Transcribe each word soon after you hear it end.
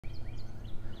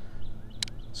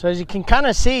So as you can kind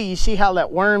of see, you see how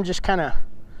that worm just kind of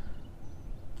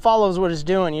follows what it's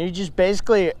doing. You just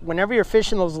basically, whenever you're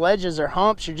fishing those ledges or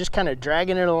humps, you're just kind of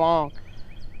dragging it along.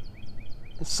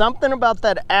 And something about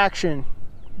that action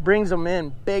brings them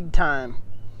in big time.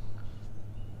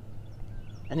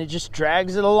 And it just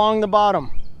drags it along the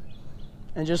bottom.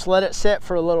 And just let it sit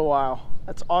for a little while.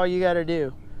 That's all you got to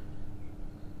do.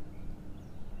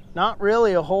 Not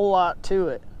really a whole lot to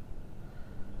it.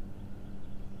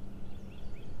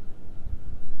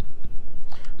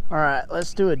 All right,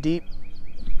 let's do a deep.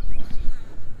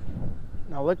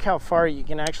 Now look how far you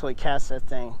can actually cast that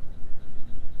thing.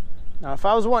 Now if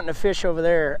I was wanting to fish over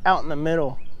there out in the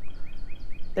middle,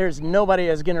 there's nobody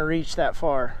that's gonna reach that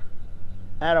far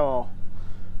at all.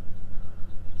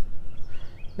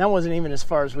 That wasn't even as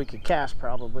far as we could cast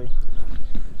probably.